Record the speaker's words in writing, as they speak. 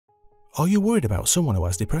Are you worried about someone who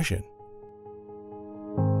has depression?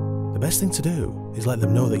 The best thing to do is let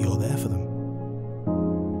them know that you're there for them.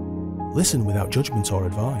 Listen without judgment or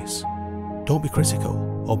advice. Don't be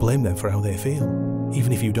critical or blame them for how they feel,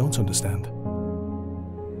 even if you don't understand.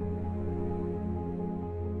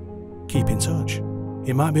 Keep in touch.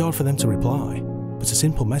 It might be hard for them to reply, but a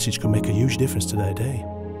simple message can make a huge difference to their day.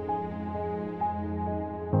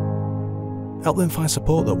 Help them find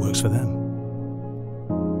support that works for them.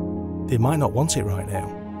 They might not want it right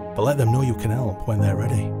now, but let them know you can help when they're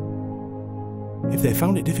ready. If they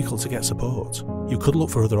found it difficult to get support, you could look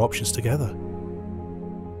for other options together.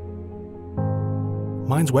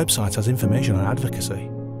 Mind's website has information on advocacy.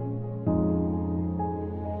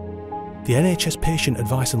 The NHS Patient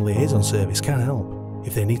Advice and Liaison Service can help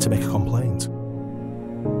if they need to make a complaint.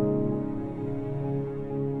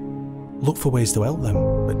 Look for ways to help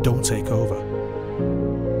them, but don't take over.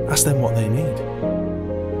 Ask them what they need.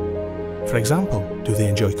 For example, do they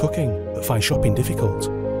enjoy cooking but find shopping difficult?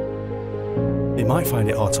 They might find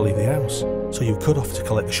it hard to leave the house, so you could offer to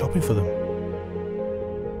collect the shopping for them.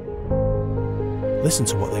 Listen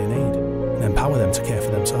to what they need and empower them to care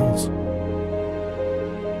for themselves.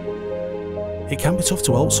 It can be tough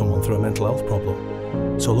to help someone through a mental health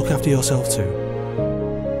problem, so look after yourself too.